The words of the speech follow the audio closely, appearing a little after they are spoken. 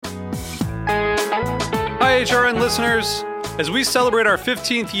HRN listeners. As we celebrate our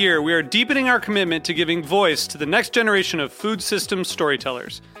 15th year, we are deepening our commitment to giving voice to the next generation of food systems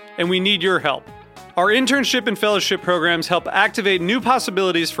storytellers, and we need your help. Our internship and fellowship programs help activate new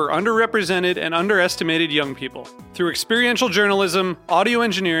possibilities for underrepresented and underestimated young people through experiential journalism, audio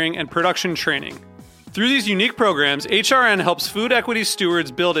engineering, and production training. Through these unique programs, HRN helps food equity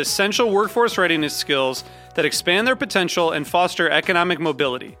stewards build essential workforce readiness skills that expand their potential and foster economic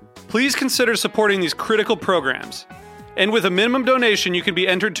mobility. Please consider supporting these critical programs. And with a minimum donation, you can be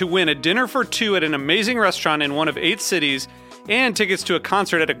entered to win a dinner for two at an amazing restaurant in one of 8 cities and tickets to a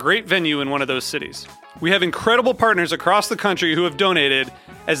concert at a great venue in one of those cities. We have incredible partners across the country who have donated,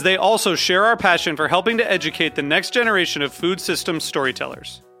 as they also share our passion for helping to educate the next generation of food systems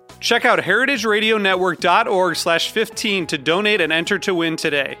storytellers. Check out heritageradionetwork.org/15 to donate and enter to win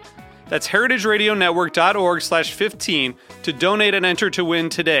today. That's heritageradionetwork.org/15 to donate and enter to win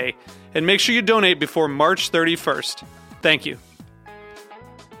today. And make sure you donate before March 31st. Thank you.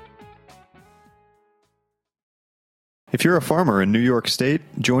 If you're a farmer in New York State,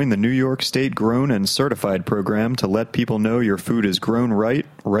 join the New York State Grown and Certified program to let people know your food is grown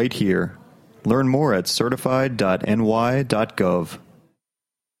right here. Learn more at certified.ny.gov.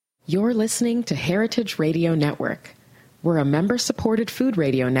 You're listening to Heritage Radio Network. We're a member-supported food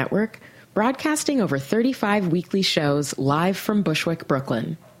radio network broadcasting over 35 weekly shows live from Bushwick,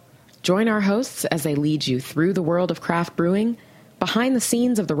 Brooklyn. Join our hosts as they lead you through the world of craft brewing, behind the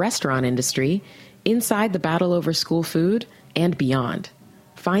scenes of the restaurant industry, inside the battle over school food, and beyond.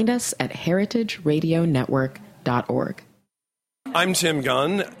 Find us at heritageradionetwork.org. I'm Tim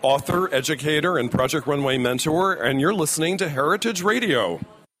Gunn, author, educator, and Project Runway mentor, and you're listening to Heritage Radio.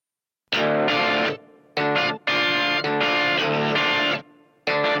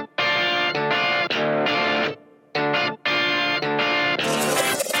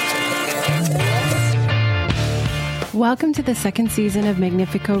 Welcome to the second season of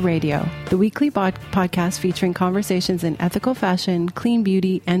Magnifico Radio, the weekly podcast featuring conversations in ethical fashion, clean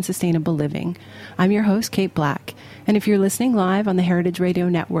beauty, and sustainable living. I'm your host, Kate Black. And if you're listening live on the Heritage Radio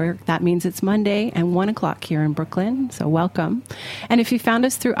Network, that means it's Monday and 1 o'clock here in Brooklyn, so welcome. And if you found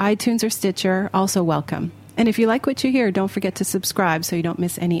us through iTunes or Stitcher, also welcome. And if you like what you hear, don't forget to subscribe so you don't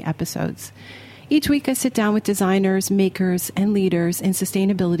miss any episodes. Each week, I sit down with designers, makers, and leaders in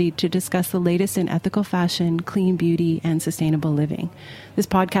sustainability to discuss the latest in ethical fashion, clean beauty, and sustainable living. This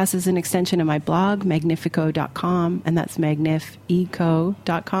podcast is an extension of my blog, magnifico.com, and that's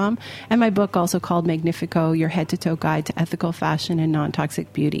magnifico.com, and my book also called Magnifico, Your Head-to-Toe Guide to Ethical Fashion and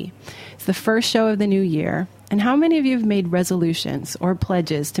Non-Toxic Beauty. It's the first show of the new year. And how many of you have made resolutions or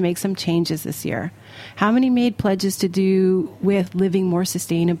pledges to make some changes this year? How many made pledges to do with living more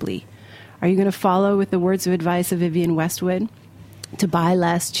sustainably? Are you going to follow with the words of advice of Vivienne Westwood to buy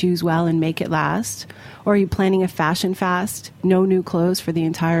less, choose well, and make it last? Or are you planning a fashion fast, no new clothes for the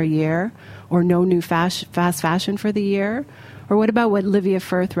entire year, or no new fast fashion for the year? Or what about what Livia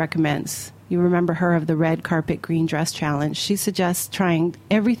Firth recommends? You remember her of the red carpet green dress challenge. She suggests trying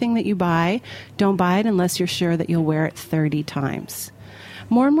everything that you buy. Don't buy it unless you're sure that you'll wear it 30 times.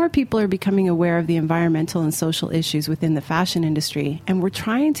 More and more people are becoming aware of the environmental and social issues within the fashion industry, and we're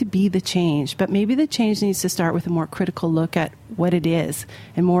trying to be the change, but maybe the change needs to start with a more critical look at what it is,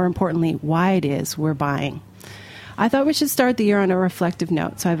 and more importantly, why it is we're buying. I thought we should start the year on a reflective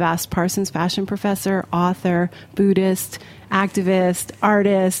note, so I've asked Parsons fashion professor, author, Buddhist, activist,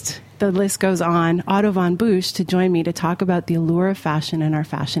 artist, the list goes on, Otto von Busch, to join me to talk about the allure of fashion and our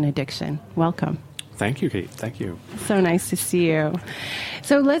fashion addiction. Welcome. Thank you, Kate. Thank you. So nice to see you.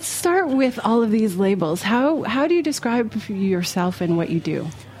 So let's start with all of these labels. How do you describe yourself and what you do?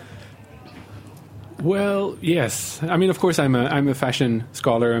 Well, yes. I mean, of course, I'm a fashion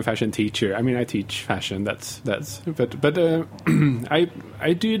scholar and fashion teacher. I mean, I teach fashion. But I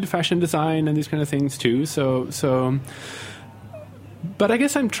did fashion design and these kind of things too. So. But I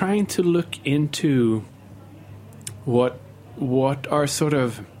guess I'm trying to look into what are sort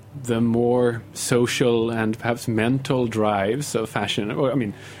of the more social and perhaps mental drives of fashion. Or, I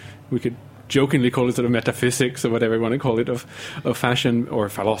mean, we could jokingly call it sort of metaphysics or whatever you want to call it of fashion or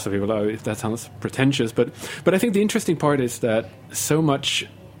philosophy, although if that sounds pretentious. But I think the interesting part is that so much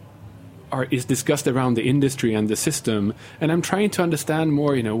is discussed around the industry and the system, and I'm trying to understand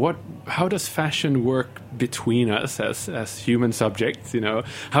more, how does fashion work between us as human subjects,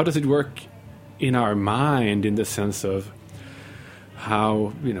 How does it work in our mind in the sense of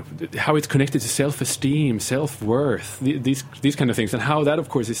how it's connected to self-esteem, self-worth, these kind of things, and how that, of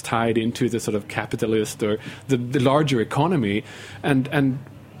course, is tied into the sort of capitalist or the larger economy. And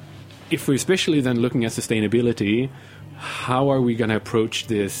if we're especially then looking at sustainability, how are we going to approach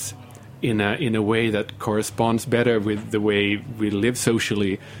this in a way that corresponds better with the way we live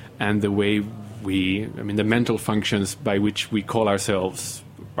socially and the way the mental functions by which we call ourselves,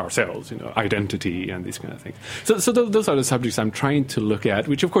 identity and these kind of things. So those are the subjects I'm trying to look at,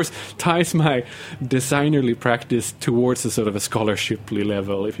 which of course ties my designerly practice towards a sort of a scholarshiply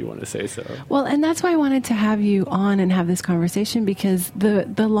level, if you want to say so. Well, and that's why I wanted to have you on and have this conversation, because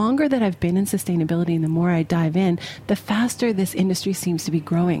the longer that I've been in sustainability and the more I dive in, the faster this industry seems to be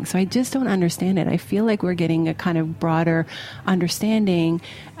growing. So I just don't understand it. I feel like we're getting a kind of broader understanding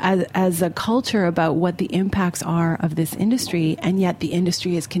as a culture about what the impacts are of this industry, and yet the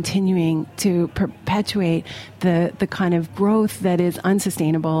industry is continuing to perpetuate the kind of growth that is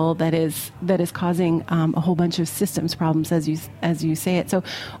unsustainable, that is causing a whole bunch of systems problems, as you say it. So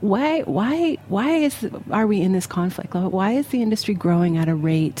why are we in this conflict? Why is the industry growing at a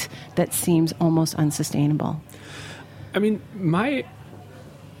rate that seems almost unsustainable? I mean, my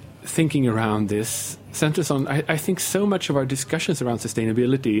thinking around this centers on, I think so much of our discussions around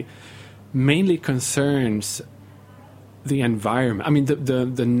sustainability mainly concerns the environment. I mean,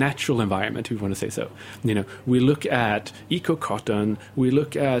 the natural environment, if you want to say so. We look at eco-cotton, we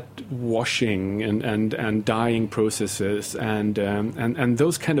look at washing and dyeing processes and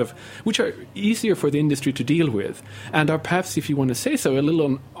those kind of, which are easier for the industry to deal with, and are perhaps, if you want to say so, a little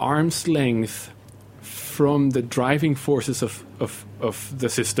on arm's length from the driving forces of the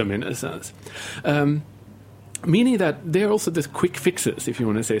system, in a sense. Meaning that they're also the quick fixes, if you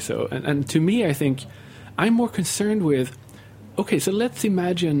want to say so. And to me, I think I'm more concerned with, okay, so let's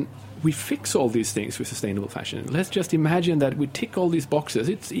imagine we fix all these things with sustainable fashion. Let's just imagine that we tick all these boxes.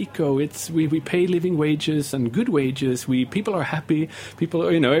 It's eco, we pay living wages and good wages, people are happy,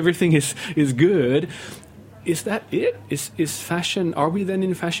 everything is good. Is that it? Is fashion, are we then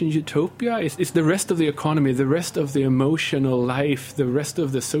in fashion utopia? Is the rest of the economy, the rest of the emotional life, the rest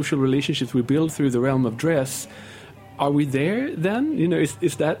of the social relationships we build through the realm of dress, are we there then?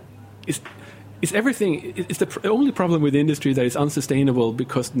 Is everything, is the only problem with the industry that it's unsustainable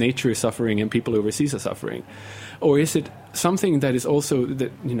because nature is suffering and people overseas are suffering? Or is it something that is also,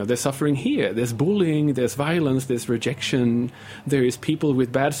 that they're suffering here? There's bullying, there's violence, there's rejection, there is people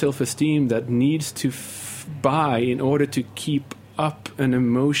with bad self-esteem that needs to buy in order to keep up an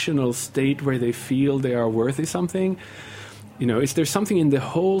emotional state where they feel they are worthy something. Is there something in the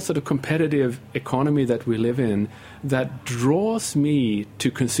whole sort of competitive economy that we live in that draws me to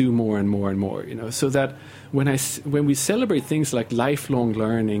consume more and more and more? So that when we celebrate things like lifelong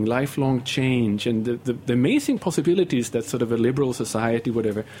learning, lifelong change, and the amazing possibilities that sort of a liberal society,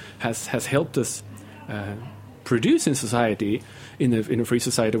 whatever, has helped us produce in society, in a free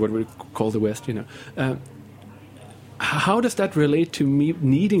society, what we call the West, how does that relate to me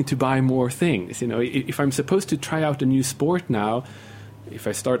needing to buy more things? If I'm supposed to try out a new sport now, if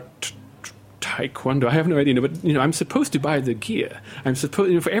I start taekwondo, I have no idea, but I'm supposed to buy the gear. I'm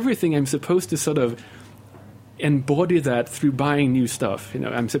supposed, for everything, I'm supposed to sort of embody that through buying new stuff.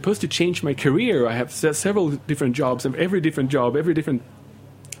 I'm supposed to change my career. I have several different jobs, and every different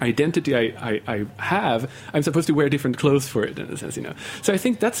identity I have, I'm supposed to wear different clothes for it, in a sense, So I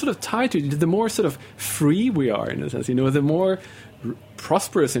think that's sort of tied to it. The more sort of free we are, in a sense, the more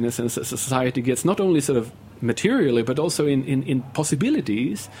prosperous, in a sense, a society gets, not only sort of materially, but also in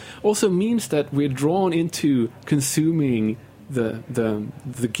possibilities, also means that we're drawn into consuming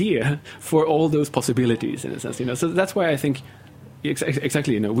the gear for all those possibilities, in a sense, So that's why I think,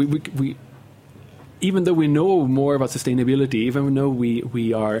 exactly, we even though we know more about sustainability, even though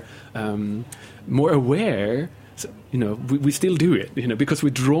we are more aware, we still do it, because we're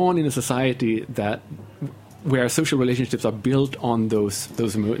drawn in a society where social relationships are built on those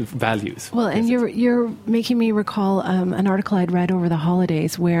values. Well, and you're making me recall an article I'd read over the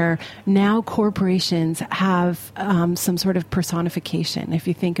holidays where now corporations have some sort of personification. If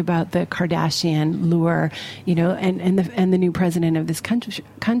you think about the Kardashian lure, and the new president of this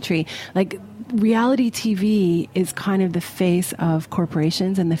country, like, reality TV is kind of the face of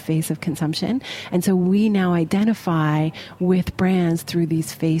corporations and the face of consumption. And so we now identify with brands through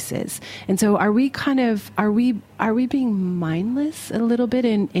these faces. And so are we being mindless a little bit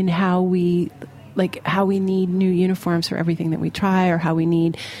in how we need new uniforms for everything that we try, or how we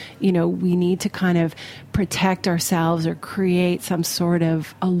need to kind of protect ourselves or create some sort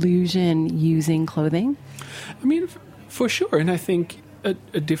of illusion using clothing? I mean, for sure. And I think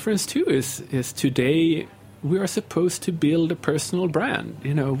a difference too is today we are supposed to build a personal brand.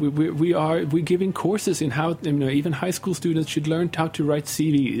 We're giving courses in how, even high school students should learn how to write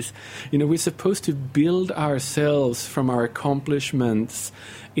CVs. We're supposed to build ourselves from our accomplishments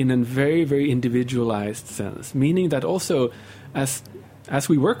in a very, very individualized sense, meaning that also as as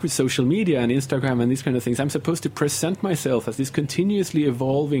we work with social media and Instagram and these kind of things, I'm supposed to present myself as this continuously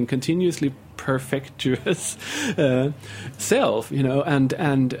evolving, continuously perfectuous self,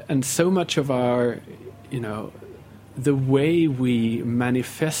 and so much of our, the way we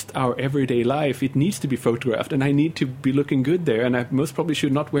manifest our everyday life, it needs to be photographed, and I need to be looking good there, and I most probably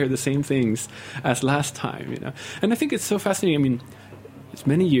should not wear the same things as last time, And I think it's so fascinating. I mean, it's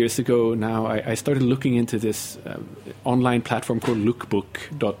many years ago now, I started looking into this online platform called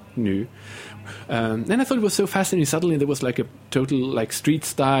lookbook.nu. And I thought it was so fascinating. Suddenly there was like a total like street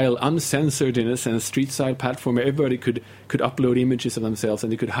style, uncensored in a sense, street style platform where everybody could upload images of themselves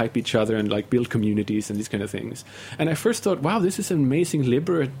and they could hype each other and like build communities and these kind of things. And I first thought, wow, this is an amazing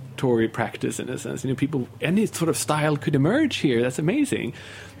liberatory practice in a sense. People, any sort of style could emerge here. That's amazing.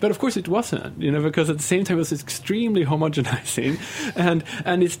 But of course it wasn't, because at the same time it was extremely homogenizing, and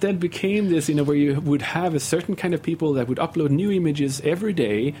instead became this, where you would have a certain kind of people that would upload new images every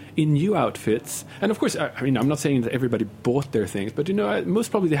day in new outfits. And of course, I'm not saying that everybody bought their things, but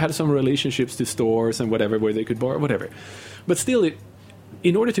most probably they had some relationships to stores and whatever where they could borrow whatever. But still,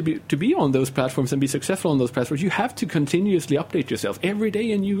 in order to be on those platforms and be successful on those platforms, you have to continuously update yourself every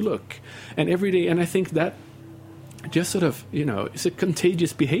day, a new look, and every day. And I think that just sort of, it's a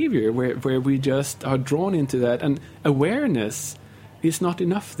contagious behavior where we just are drawn into that, and awareness is not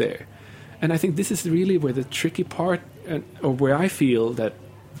enough there. And I think this is really where the tricky part, or where I feel that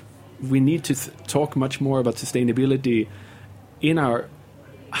we need to talk much more about sustainability in our,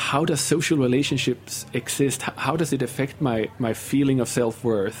 how does social relationships exist? How does it affect my feeling of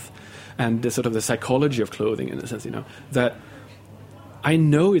self-worth and the sort of the psychology of clothing, in a sense, that I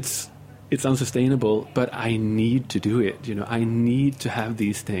know it's unsustainable, but I need to do it. I need to have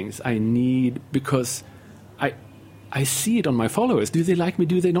these things. Because I see it on my followers. Do they like me?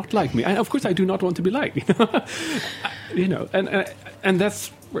 Do they not like me? And of course, I do not want to be liked. And that's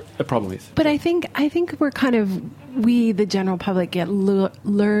where the problem is. But I think we're kind of, the general public, get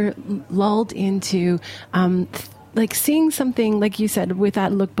lulled into like seeing something, like you said, with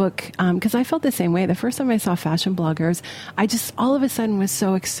that lookbook, because I felt the same way. The first time I saw fashion bloggers, I just all of a sudden was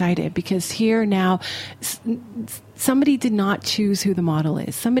so excited, because here now somebody did not choose who the model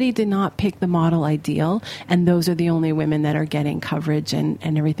is. Somebody did not pick the model ideal, and those are the only women that are getting coverage and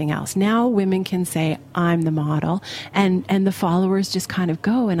everything else. Now women can say, I'm the model, and the followers just kind of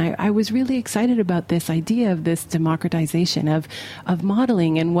go. And I was really excited about this idea of this democratization of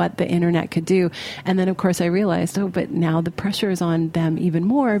modeling and what the internet could do. And then, of course, I realized, but now the pressure is on them even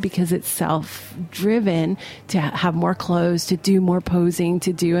more, because it's self-driven to have more clothes, to do more posing,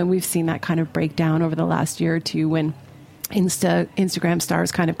 and we've seen that kind of break down over the last year or two when Instagram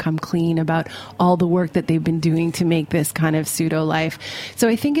stars kind of come clean about all the work that they've been doing to make this kind of pseudo life. So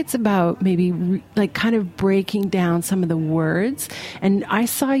I think it's about maybe like kind of breaking down some of the words. And I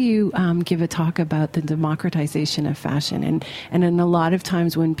saw you give a talk about the democratization of fashion, and in a lot of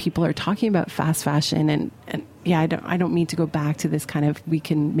times when people are talking about fast fashion and yeah, I don't mean to go back to this kind of, we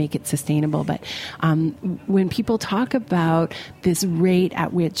can make it sustainable, but when people talk about this rate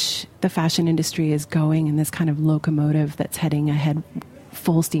at which the fashion industry is going, and this kind of locomotive that's heading ahead,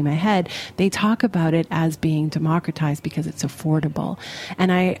 full steam ahead, they talk about it as being democratized because it's affordable.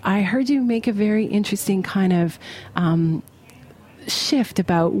 And I heard you make a very interesting kind of shift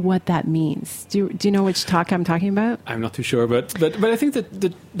about what that means. Do you know which talk I'm talking about? I'm not too sure, but I think that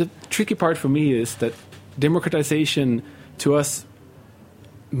the tricky part for me is that democratization to us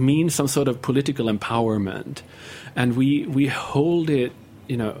means some sort of political empowerment, and we hold it,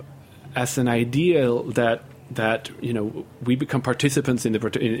 as an ideal that we become participants in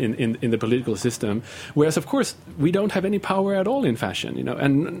the political system, whereas of course we don't have any power at all in fashion,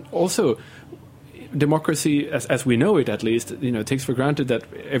 and also democracy, as we know it, at least, takes for granted that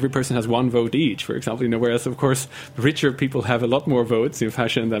every person has one vote each, for example, whereas, of course, richer people have a lot more votes in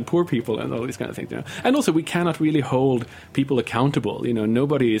fashion than poor people and all these kind of things. And also, we cannot really hold people accountable.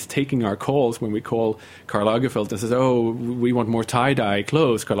 Nobody is taking our calls when we call Karl Lagerfeld and says, oh, we want more tie-dye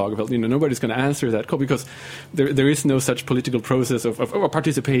clothes, Karl Lagerfeld. Nobody's going to answer that call, because there is no such political process of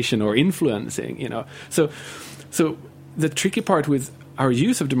participation or influencing, So the tricky part with our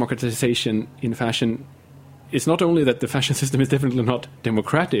use of democratization in fashion is not only that the fashion system is definitely not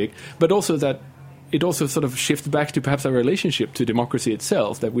democratic, but also that it also sort of shifts back to perhaps our relationship to democracy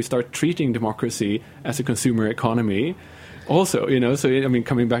itself, that we start treating democracy as a consumer economy also, so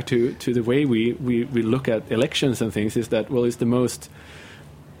coming back to the way we look at elections and things, is that, well, it's the most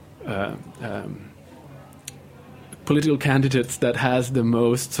political candidates that has the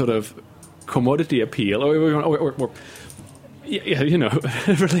most sort of commodity appeal, or are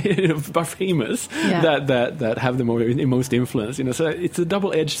famous, that have the most influence. So it's a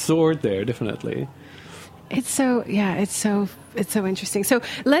double-edged sword there, definitely. It's so interesting. So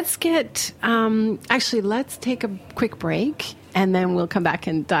let's get let's take a quick break, and then we'll come back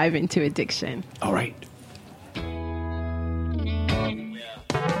and dive into addiction. All right.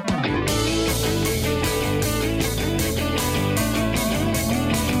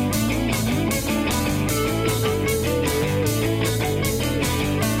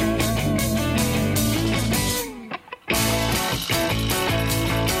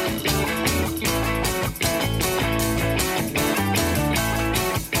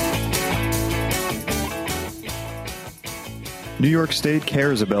 New York State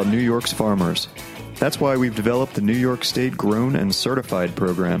cares about New York's farmers. That's why we've developed the New York State Grown and Certified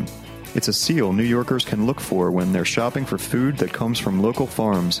program. It's a seal New Yorkers can look for when they're shopping for food that comes from local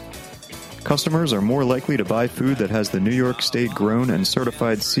farms. Customers are more likely to buy food that has the New York State Grown and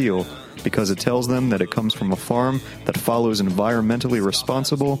Certified seal because it tells them that it comes from a farm that follows environmentally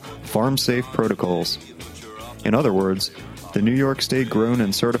responsible, farm-safe protocols. In other words, the New York State Grown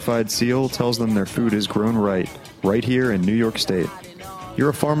and Certified seal tells them their food is grown right here in New York State. You're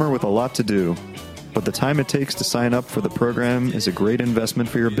a farmer with a lot to do, but the time it takes to sign up for the program is a great investment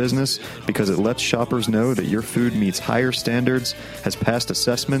for your business because it lets shoppers know that your food meets higher standards, has passed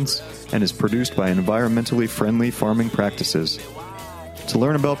assessments, and is produced by environmentally friendly farming practices. To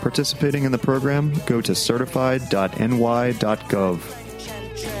learn about participating in the program, go to certified.ny.gov.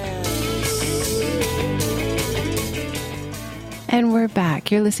 And we're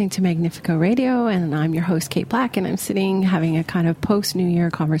back. You're listening to Magnifico Radio, and I'm your host, Kate Black, and I'm sitting having a kind of post-New Year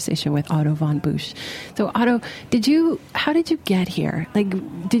conversation with Otto von Busch. So, Otto, how did you get here?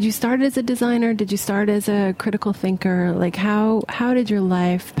 Like, did you start as a designer? Did you start as a critical thinker? Like, how did your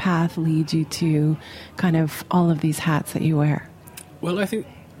life path lead you to kind of all of these hats that you wear? Well, I think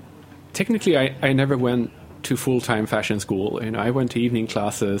technically I never went to full-time fashion school. I went to evening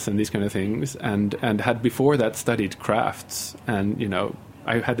classes and these kind of things, and had before that studied crafts. And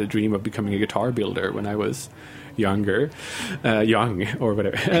I had a dream of becoming a guitar builder when I was young or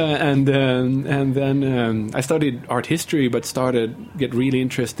whatever. And then I studied art history, but get really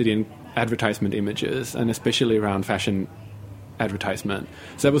interested in advertisement images, and especially around fashion advertisement.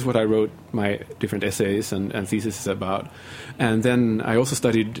 So that was what I wrote my different essays and theses about. And then I also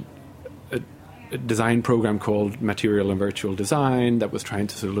studied a design program called Material and Virtual Design that was trying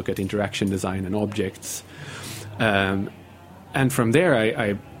to sort of look at interaction design and objects. And from there,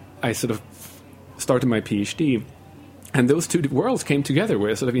 I sort of started my PhD. And those two worlds came together,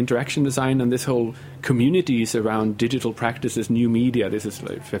 where sort of interaction design and this whole communities around digital practices, new media. This is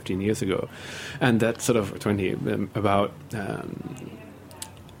like 15 years ago. And that sort of 20, about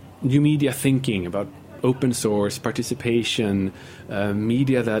new media thinking, about open source, participation,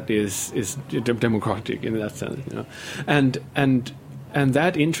 media that is democratic in that sense, and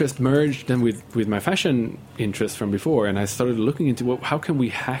that interest merged then with my fashion interest from before, and I started looking into how can we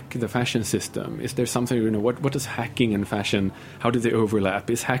hack the fashion system? Is there something, what is hacking and fashion? How do they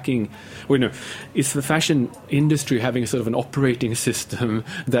overlap? Is hacking, is the fashion industry having a sort of an operating system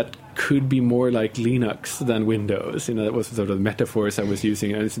that could be more like Linux than Windows? That was sort of the metaphors I was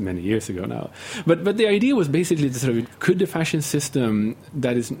using. This is many years ago now. But the idea was basically to sort of, could the fashion system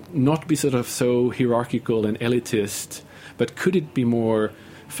that is not be sort of so hierarchical and elitist, but could it be more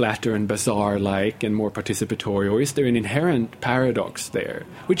flatter and bazaar-like and more participatory? Or is there an inherent paradox there?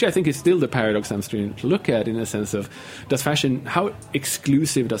 Which I think is still the paradox I'm starting to look at, in a sense of, how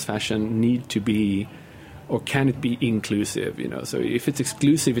exclusive does fashion need to be? Or can it be inclusive? So if it's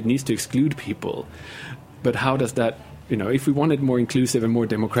exclusive, it needs to exclude people. But how does that, if we want it more inclusive and more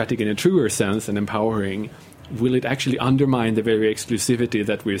democratic in a truer sense and empowering, will it actually undermine the very exclusivity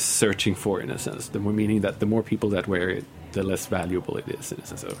that we're searching for, in a sense? Meaning that the more people that wear it, the less valuable it is, in a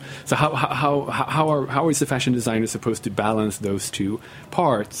sense. So how is the fashion designer supposed to balance those two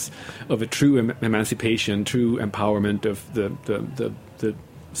parts of a true emancipation, true empowerment of the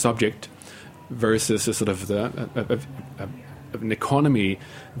subject, versus a sort of an economy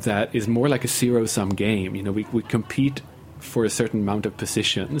that is more like a zero-sum game? We compete for a certain amount of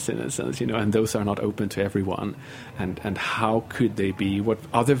positions, in a sense, and those are not open to everyone. And how could they be? What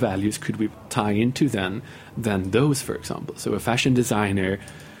other values could we tie into than those, for example? So a fashion designer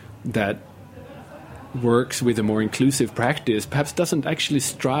that works with a more inclusive practice perhaps doesn't actually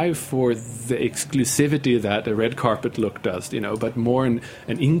strive for the exclusivity that a red carpet look does, but more an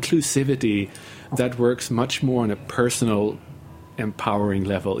inclusivity that works much more on a personal, empowering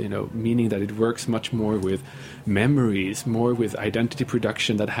level, meaning that it works much more with memories, more with identity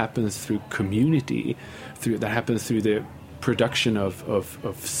production that happens through community, that happens through the production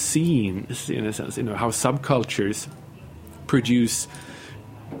of scenes, in a sense, how subcultures produce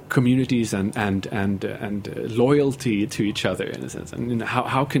communities and loyalty to each other, in a sense, and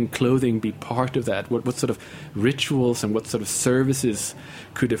how can clothing be part of that? What sort of rituals and what sort of services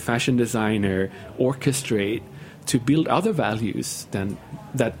could a fashion designer orchestrate to build other values than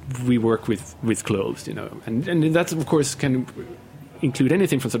that we work with clothes, and that of course can include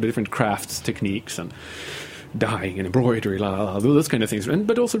anything from sort of different crafts, techniques, and dyeing and embroidery, those kind of things,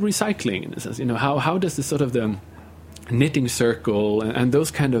 but also recycling, in a sense. How does the sort of the knitting circle and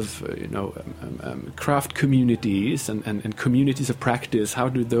those kind of craft communities and communities of practice, how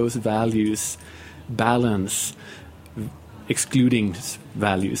do those values balance excluding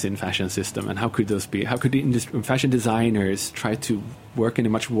values in fashion system, and how could fashion designers try to work in a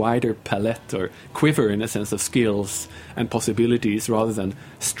much wider palette or quiver, in a sense, of skills and possibilities, rather than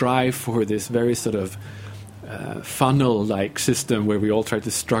strive for this very sort of funnel-like system where we all try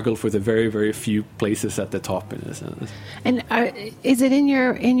to struggle for the very, very few places at the top, in a sense. And is it in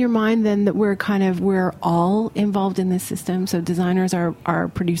your mind then that we're all involved in this system? So designers are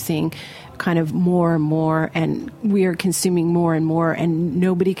producing kind of more and more, and we are consuming more and more, and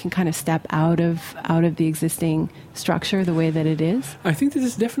nobody can kind of step out of the existing structure the way that it is? I think this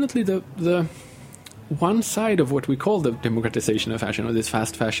is definitely the one side of what we call the democratization of fashion, or this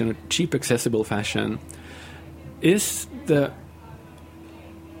fast fashion, or cheap, accessible fashion, is the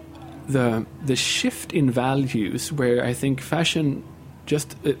shift in values, where I think fashion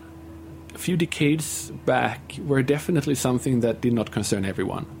just a few decades back were definitely something that did not concern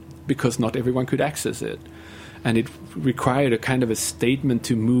everyone, because not everyone could access it, and it required a kind of a statement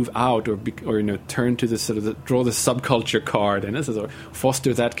to move out or turn to the sort of draw the subculture card, and or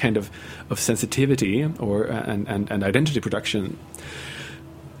foster that kind of sensitivity or and identity production.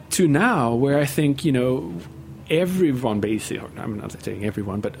 To now, where I think everyone basically, I'm not saying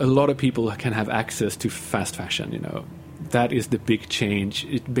everyone, but a lot of people can have access to fast fashion, That is the big change.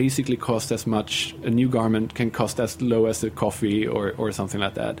 It basically costs as much, a new garment can cost as low as a coffee or something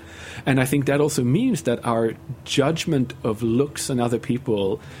like that. And I think that also means that our judgment of looks and other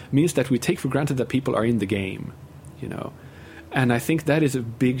people means that we take for granted that people are in the game, And I think that is a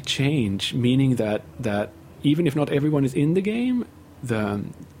big change, meaning that even if not everyone is in the game,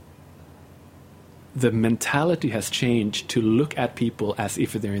 the mentality has changed to look at people as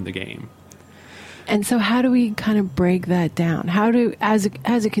if they're in the game. And so how do we kind of break that down? As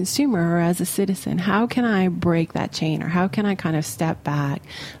a consumer or as a citizen, how can I break that chain, or how can I kind of step back?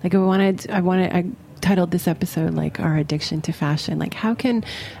 Like I titled this episode like Our Addiction to Fashion. Like how can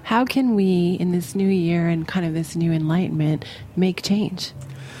we in this new year and kind of this new enlightenment make change?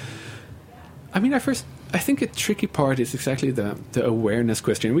 I mean, I think a tricky part is exactly the awareness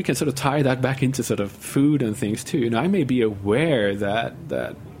question. We can sort of tie that back into sort of food and things too. I may be aware that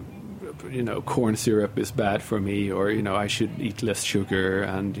corn syrup is bad for me, or I should eat less sugar,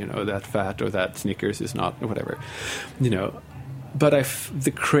 and that fat or that Snickers is not, or whatever. But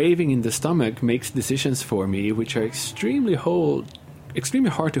the craving in the stomach makes decisions for me which are extremely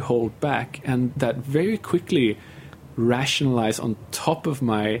hard to hold back, and that very quickly rationalize on top of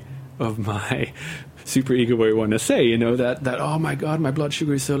my super ego where you want to say, that oh my God, my blood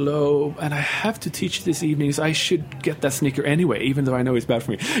sugar is so low, and I have to teach this evening, so I should get that Snicker anyway, even though I know it's bad for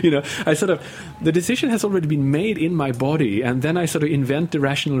me. The decision has already been made in my body, and then I sort of invent the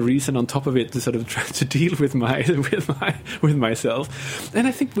rational reason on top of it to sort of try to deal with myself. And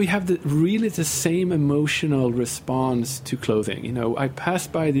I think we have really the same emotional response to clothing. I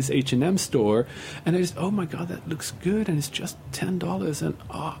passed by this H&M store, and I just, oh my God, that looks good, and it's just $10,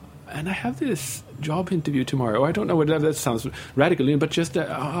 and I have this job interview tomorrow. I don't know whether that sounds radical, but just,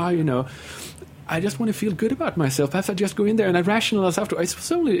 I just want to feel good about myself. Perhaps I just go in there and I rationalize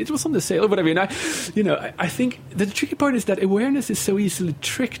afterwards. It was on the sale or whatever. And I think the tricky part is that awareness is so easily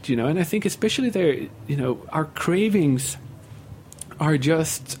tricked, and I think especially there, our cravings are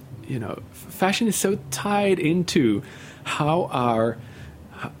just, fashion is so tied into how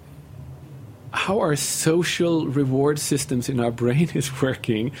our social reward systems in our brain is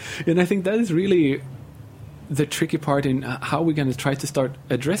working. And I think that is really the tricky part in how we're going to try to start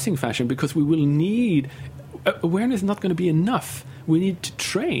addressing fashion, because we will need awareness is not going to be enough. We need to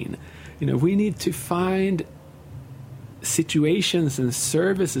train. We need to find situations and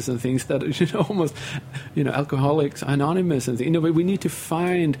services and things that almost Alcoholics Anonymous and things. But we need to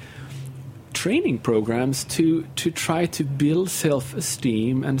find training programs to try to build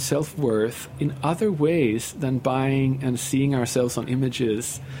self-esteem and self-worth in other ways than buying and seeing ourselves on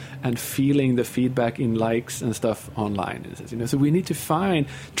images and feeling the feedback in likes and stuff online. So we need to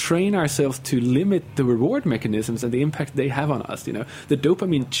train ourselves to limit the reward mechanisms and the impact they have on us. The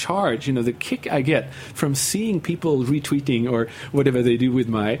dopamine charge, the kick I get from seeing people retweeting or whatever they do with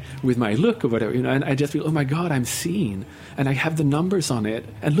my look or whatever, and I just feel, oh my God, I'm seen, and I have the numbers on it,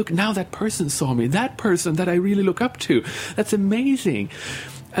 and look, now that person saw me, that person that I really look up to. That's amazing.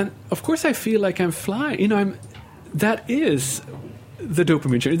 And of course I feel like I'm flying. That is the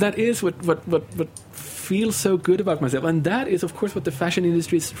dopamine charge. That is what feels so good about myself, and that is, of course, what the fashion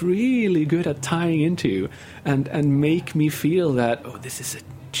industry is really good at tying into, and make me feel that, oh, this is a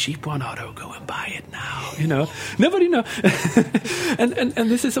cheap one, Otto, go and buy it now. Nobody know. and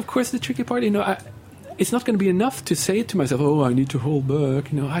this is, of course, the tricky part. It's not going to be enough to say to myself, oh, I need to hold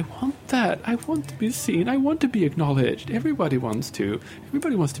back. I want that. I want to be seen. I want to be acknowledged. Everybody wants to.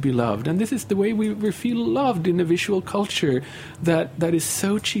 Everybody wants to be loved. And this is the way we feel loved in a visual culture that is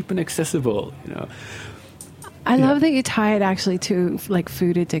so cheap and accessible. I love that you tie it actually to like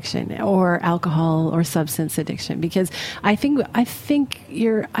food addiction or alcohol or substance addiction, because I think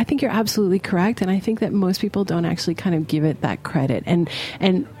you're absolutely correct, and I think that most people don't actually kind of give it that credit, and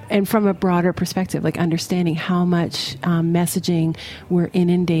from a broader perspective, like understanding how much messaging we're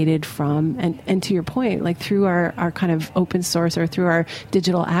inundated from, and to your point, like through our kind of open source or through our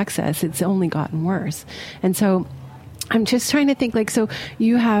digital access, it's only gotten worse. And so I'm just trying to think, like, so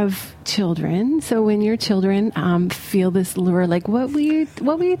you have children. So when your children feel this lure, like, what will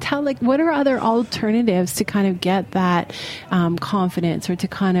you tell? Like, what are other alternatives to kind of get that confidence, or to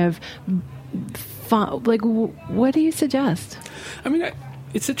kind of what do you suggest? I mean,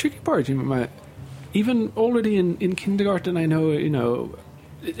 it's a tricky part. Even already in kindergarten, I know.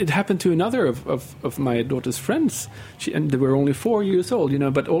 It happened to another of my daughter's friends, and they were only 4 years old,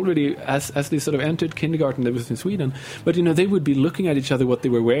 but already as they sort of entered kindergarten, that was in Sweden, but they would be looking at each other what they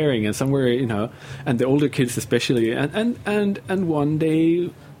were wearing, and somewhere, and the older kids especially, and one day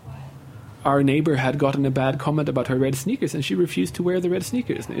our neighbor had gotten a bad comment about her red sneakers, and she refused to wear the red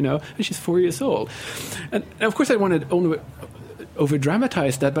sneakers, and she's 4 years old, and of course I want to only over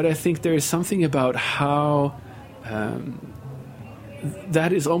dramatize that, but I think there is something about how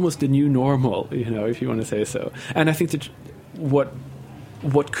that is almost the new normal, if you want to say so. And I think that what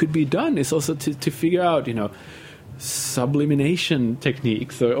could be done is also to figure out, sublimination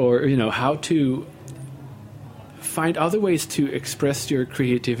techniques, or how to find other ways to express your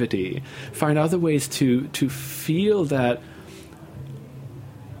creativity, find other ways to feel that,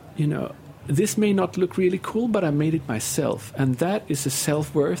 this may not look really cool, but I made it myself. And that is a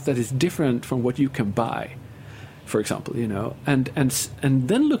self-worth that is different from what you can buy, for example, and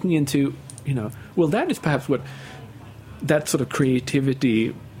then looking into, well, that is perhaps what that sort of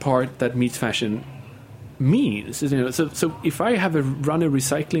creativity part that meets fashion means. So if I run a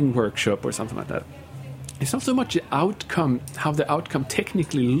recycling workshop or something like that, it's not so much the outcome, how the outcome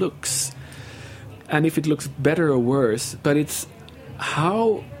technically looks, and if it looks better or worse, but it's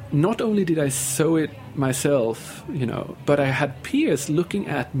how not only did I sew it myself, but I had peers looking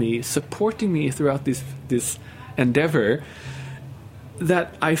at me, supporting me throughout this endeavor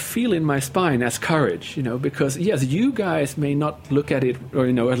that I feel in my spine as courage, because yes, you guys may not look at it or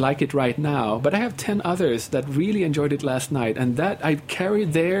like it right now, but I have 10 others that really enjoyed it last night, and that I carry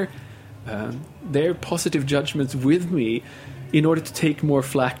their positive judgments with me in order to take more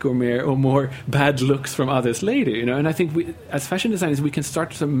flack or more bad looks from others later, and I think we, as fashion designers, we can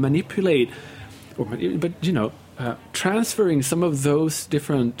start to manipulate, transferring some of those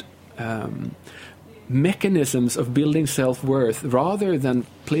different mechanisms of building self-worth, rather than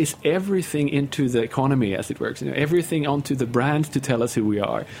place everything into the economy as it works, everything onto the brands to tell us who we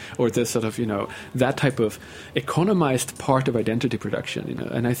are, or the sort of, that type of economized part of identity production,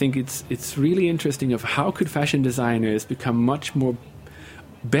 and I think it's really interesting of how could fashion designers become much more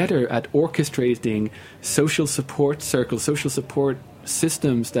better at orchestrating social support circles, social support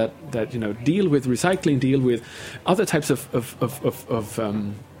systems that deal with recycling, deal with other types of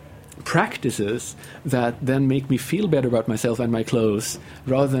practices that then make me feel better about myself and my clothes,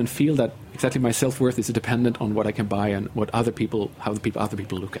 rather than feel that exactly my self-worth is dependent on what I can buy and what other people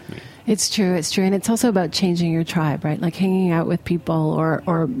look at me. It's true, and it's also about changing your tribe, right? Like hanging out with people,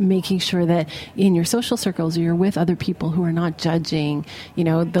 or making sure that in your social circles you're with other people who are not judging,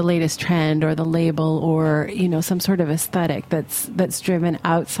 the latest trend or the label, or some sort of aesthetic that's driven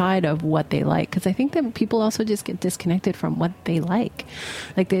outside of what they like. Because I think that people also just get disconnected from what they like.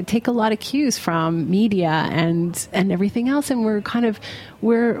 Like they take a lot of cues from media and everything else, and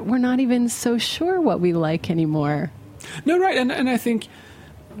we're not even so sure what we like anymore. No, right, and I think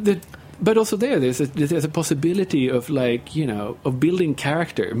that, but also there's a possibility of, like, you know, of building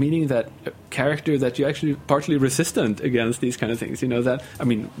character, meaning that a character that you actually partly resistant against these kind of things, you know, that, I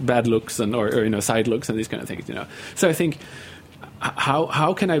mean, bad looks and or you know, side looks and these kind of things, you know. So I think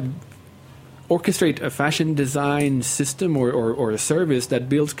how can I orchestrate a fashion design system or a service that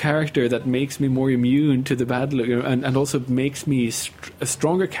builds character that makes me more immune to the bad look, you know, and also makes me a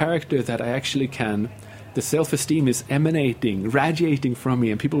stronger character that I actually can. The self-esteem is emanating, radiating from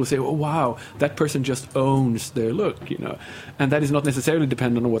me, and people will say, "Oh, wow, that person just owns their look," you know, and that is not necessarily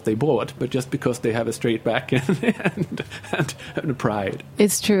dependent on what they bought, but just because they have a straight back and a pride.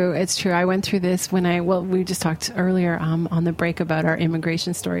 It's true. It's true. I went through this we just talked earlier on the break about our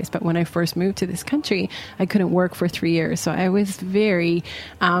immigration stories, but when I first moved to this country, I couldn't work for 3 years, so I was very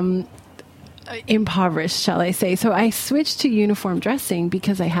impoverished, shall I say. So I switched to uniform dressing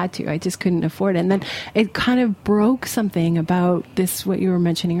because I had to. I just couldn't afford it. And then it kind of broke something about this, what you were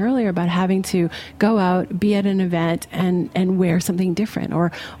mentioning earlier, about having to go out, be at an event and wear something different.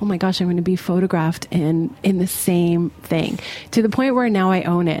 Or, oh my gosh, I'm going to be photographed in the same thing. To the point where now I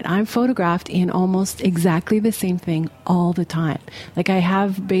own it. I'm photographed in almost exactly the same thing all the time. Like, I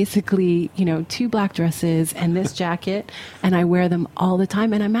have basically, you know, 2 black dresses and this jacket, and I wear them all the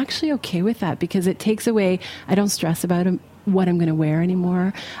time. And I'm actually okay with that, because it takes away, I don't stress about what I'm going to wear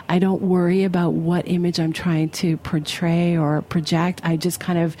anymore. I don't worry about what image I'm trying to portray or project. I just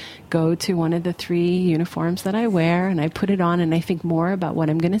kind of go to one of the 3 uniforms that I wear, and I put it on, and I think more about what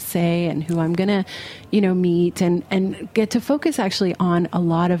I'm going to say and who I'm going to, you know, meet, and get to focus actually on a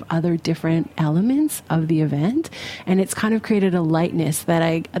lot of other different elements of the event. And it's kind of created a lightness that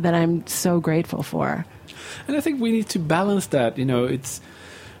I'm so grateful for. And I think we need to balance that. You know, it's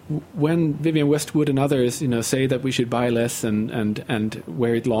when Vivienne Westwood and others, you know, say that we should buy less and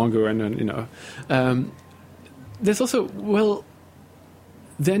wear it longer, and you know, there's also, well,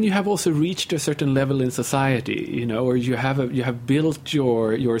 then you have also reached a certain level in society, you know, or you have built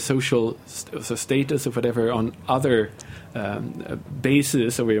your social status or whatever on other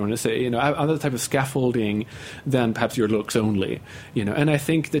basis, or what you want to say, you know, other type of scaffolding than perhaps your looks only, you know. And I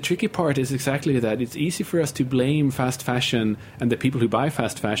think the tricky part is exactly that. It's easy for us to blame fast fashion and the people who buy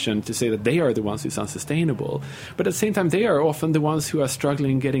fast fashion to say that they are the ones who's unsustainable, but at the same time they are often the ones who are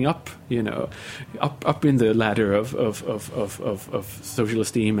struggling getting up, you know, up in the ladder of social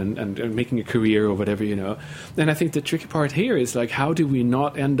esteem and making a career or whatever, you know. And I think the tricky part here is, like, how do we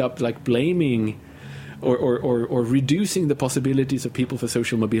not end up like blaming or reducing the possibilities of people for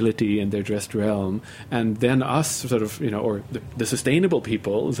social mobility in their dressed realm, and then us sort of, you know, or the sustainable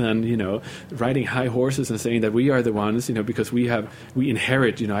people then, you know, riding high horses and saying that we are the ones, you know, because we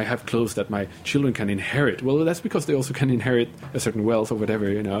inherit, you know, I have clothes that my children can inherit. Well, that's because they also can inherit a certain wealth or whatever,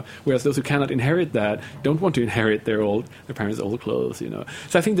 you know, whereas those who cannot inherit that don't want to inherit their parents' old clothes, you know.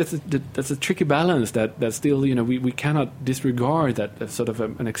 So I think that's a tricky balance that still, you know, we cannot disregard that sort of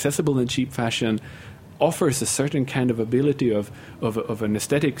an accessible and cheap fashion offers a certain kind of ability of an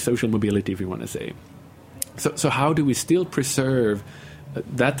aesthetic social mobility, if you want to say. So how do we still preserve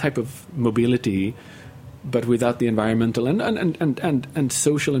that type of mobility, but without the environmental and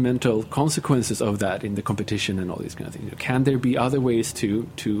social and mental consequences of that in the competition and all these kind of things? Can there be other ways to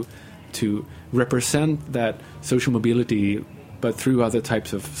represent that social mobility, but through other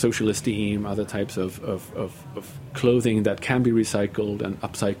types of social esteem, other types of clothing that can be recycled and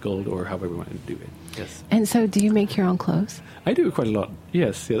upcycled, or however we want to do it? Yes. And so, do you make your own clothes? I do quite a lot.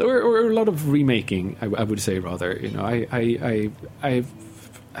 Yes, or a lot of remaking. I would say rather. You know, I've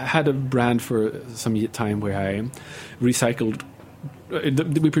had a brand for some time where I recycled. I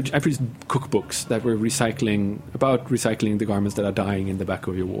produced cookbooks that were recycling the garments that are dying in the back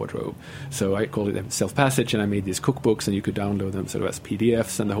of your wardrobe. So I called it Self-Passage, and I made these cookbooks, and you could download them sort of as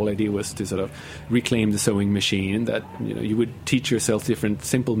PDFs. And the whole idea was to sort of reclaim the sewing machine. That, you know, you would teach yourself different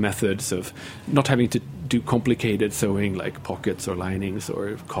simple methods of not having to do complicated sewing like pockets or linings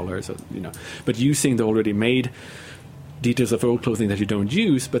or collars, or, you know, but using the already made details of old clothing that you don't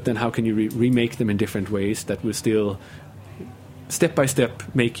use. But then how can you remake them in different ways that will still step by step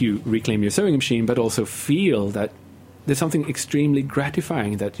make you reclaim your sewing machine, but also feel that there's something extremely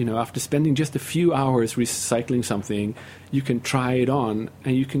gratifying that, you know, after spending just a few hours recycling something, you can try it on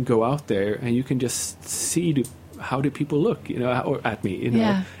and you can go out there and you can just see how do people look, you know, or at me, you know,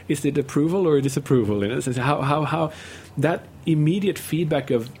 yeah. Is it approval or disapproval? In a sense, how that immediate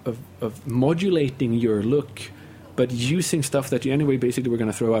feedback of modulating your look, but using stuff that you anyway basically were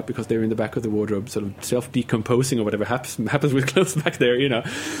going to throw out because they're in the back of the wardrobe, sort of self-decomposing or whatever happens with clothes back there, you know,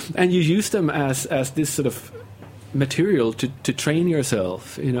 and you use them as this sort of material to train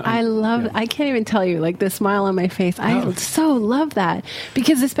yourself. I can't even tell you, like, the smile on my face. I so love that,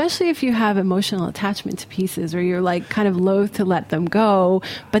 because especially if you have emotional attachment to pieces, or you're like kind of loath to let them go,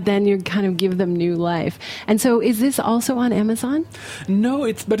 but then you kind of give them new life. And so is this also on Amazon? No,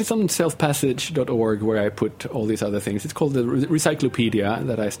 it's on selfpassage.org, where I put all these other things. It's called the Recyclopedia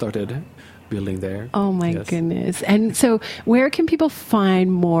that I started building there. Oh my goodness. And so where can people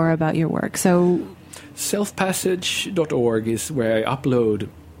find more about your work? So selfpassage.org is where I upload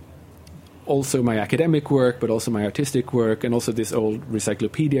also my academic work, but also my artistic work, and also this old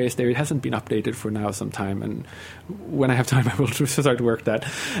Recyclopedia is there. It hasn't been updated for now some time, and when I have time I will start to work that.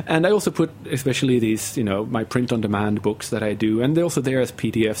 And I also put especially these, my print-on-demand books that I do, and they're also there as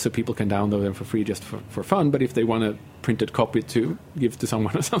PDFs, so people can download them for free just for fun, but if they want a printed copy to give to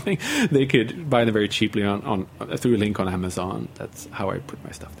someone or something, they could buy them very cheaply on through a link on Amazon. That's how I put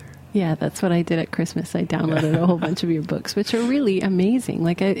my stuff there. Yeah, that's what I did at Christmas. I downloaded a whole bunch of your books, which are really amazing.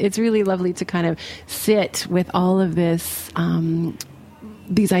 Like, it's really lovely to kind of sit with all of this,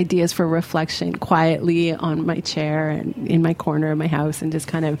 these ideas for reflection quietly on my chair and in my corner of my house, and just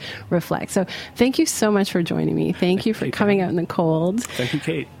kind of reflect. So thank you so much for joining me. Thank you for coming out in the cold. Thank you,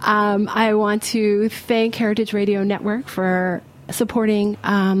 Kate. I want to thank Heritage Radio Network for supporting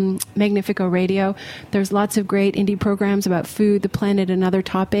Magnifico Radio. There's lots of great indie programs about food, the planet, and other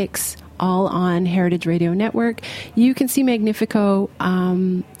topics, all on Heritage Radio Network. You can see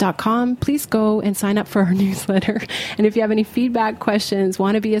magnifico.com. Please go and sign up for our newsletter. And if you have any feedback, questions,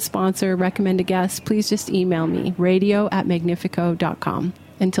 want to be a sponsor, recommend a guest, please just email me, radio@magnifico.com.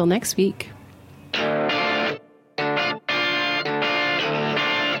 Until next week.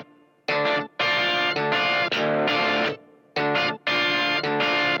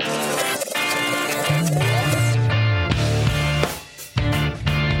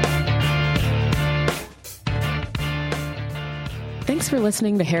 Thanks for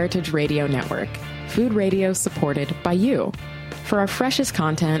listening to Heritage Radio Network, food radio supported by you. For our freshest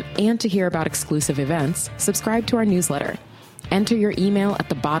content and to hear about exclusive events, subscribe to our newsletter. Enter your email at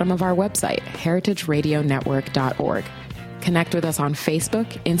the bottom of our website, heritageradionetwork.org. Connect with us on Facebook,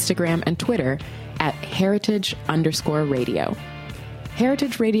 Instagram, and Twitter at heritage_radio.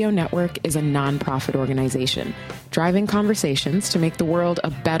 Heritage Radio Network is a nonprofit organization driving conversations to make the world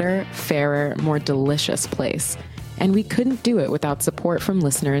a better, fairer, more delicious place. And we couldn't do it without support from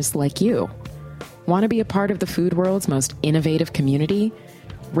listeners like you. Want to be a part of the food world's most innovative community?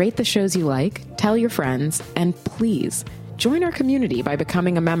 Rate the shows you like, tell your friends, and please join our community by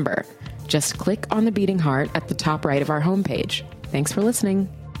becoming a member. Just click on the beating heart at the top right of our homepage. Thanks for listening.